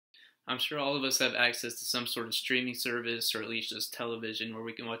I'm sure all of us have access to some sort of streaming service or at least just television where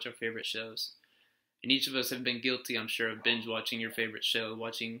we can watch our favorite shows. And each of us have been guilty, I'm sure, of binge watching your favorite show,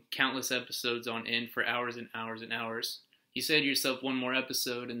 watching countless episodes on end for hours and hours and hours. You say to yourself one more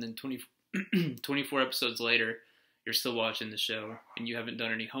episode, and then 24 episodes later, you're still watching the show, and you haven't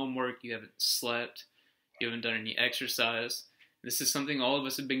done any homework, you haven't slept, you haven't done any exercise. This is something all of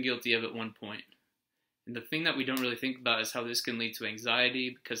us have been guilty of at one point. And the thing that we don't really think about is how this can lead to anxiety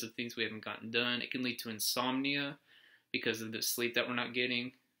because of things we haven't gotten done. It can lead to insomnia because of the sleep that we're not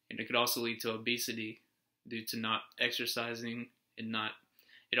getting. And it could also lead to obesity due to not exercising and not.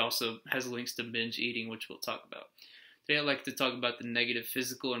 It also has links to binge eating, which we'll talk about. Today I'd like to talk about the negative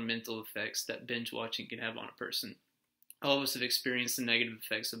physical and mental effects that binge watching can have on a person. All of us have experienced the negative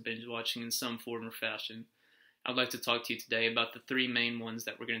effects of binge watching in some form or fashion. I'd like to talk to you today about the three main ones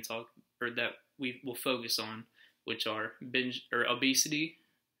that we're going to talk, or that we will focus on, which are obesity,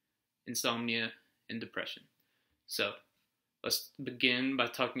 insomnia, and depression. So, let's begin by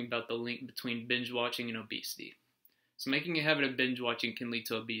talking about the link between binge watching and obesity. So making a habit of binge watching can lead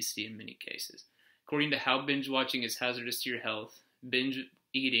to obesity in many cases. According to How Binge Watching is Hazardous to Your Health, binge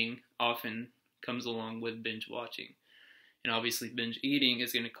eating often comes along with binge watching. And obviously binge eating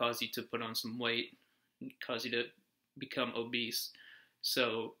is going to cause you to put on some weight, cause you to become obese.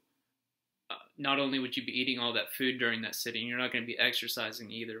 So not only would you be eating all that food during that sitting, you're not going to be exercising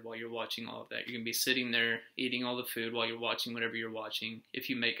either while you're watching all of that. You're going to be sitting there eating all the food while you're watching whatever you're watching if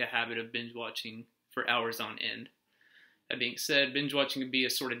you make a habit of binge watching for hours on end. That being said, binge watching can be a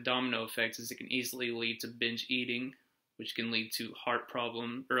sort of domino effect as it can easily lead to binge eating, which can lead to heart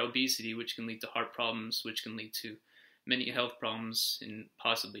problem, or obesity, which can lead to heart problems, which can lead to many health problems and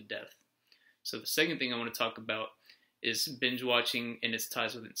possibly death. So the second thing I want to talk about is binge watching and its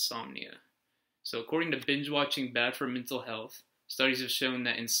ties with insomnia. So according to Binge Watching Bad for Mental Health, studies have shown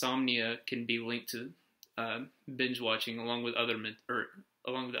that insomnia can be linked to binge watching along with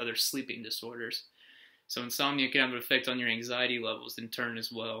other sleeping disorders. So insomnia can have an effect on your anxiety levels in turn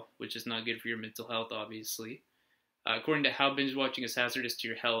as well, which is not good for your mental health, obviously. According to How Binge Watching is Hazardous to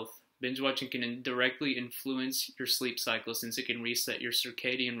Your Health, binge watching can directly influence your sleep cycle since it can reset your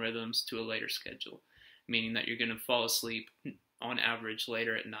circadian rhythms to a later schedule, meaning that you're going to fall asleep on average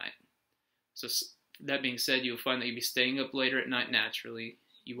later at night. So that being said, you'll find that you'll be staying up later at night naturally.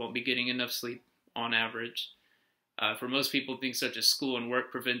 You won't be getting enough sleep on average. For most people, things such as school and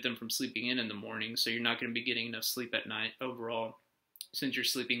work prevent them from sleeping in the morning, so you're not going to be getting enough sleep at night overall, since you're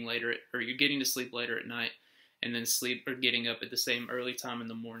sleeping later, or you're getting to sleep later at night, and then sleep or getting up at the same early time in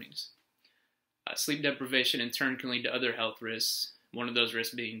the mornings. Sleep deprivation in turn can lead to other health risks, one of those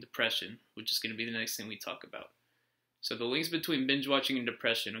risks being depression, which is going to be the next thing we talk about. So the links between binge watching and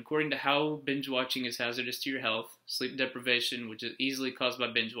depression. According to How Binge Watching is Hazardous to Your Health, sleep deprivation, which is easily caused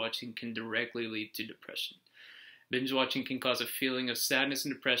by binge watching, can directly lead to depression. Binge watching can cause a feeling of sadness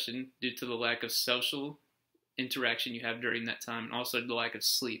and depression due to the lack of social interaction you have during that time, and also the lack of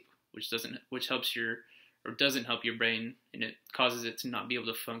sleep, which doesn't help your brain, and it causes it to not be able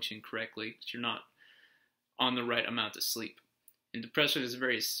to function correctly because you're not on the right amount of sleep. And depression is a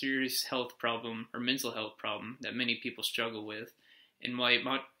very serious health problem or mental health problem that many people struggle with. And while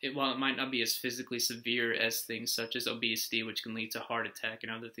it might not be as physically severe as things such as obesity, which can lead to heart attack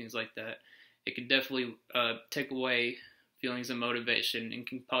and other things like that, it can definitely take away feelings of motivation and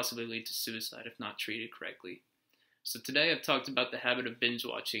can possibly lead to suicide if not treated correctly. So today I've talked about the habit of binge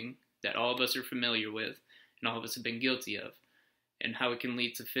watching that all of us are familiar with and all of us have been guilty of, and how it can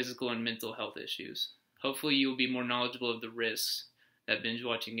lead to physical and mental health issues. Hopefully you'll be more knowledgeable of the risks that binge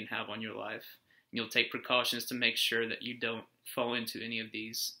watching can have on your life. And you'll take precautions to make sure that you don't fall into any of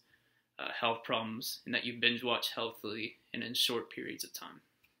these health problems and that you binge watch healthily and in short periods of time.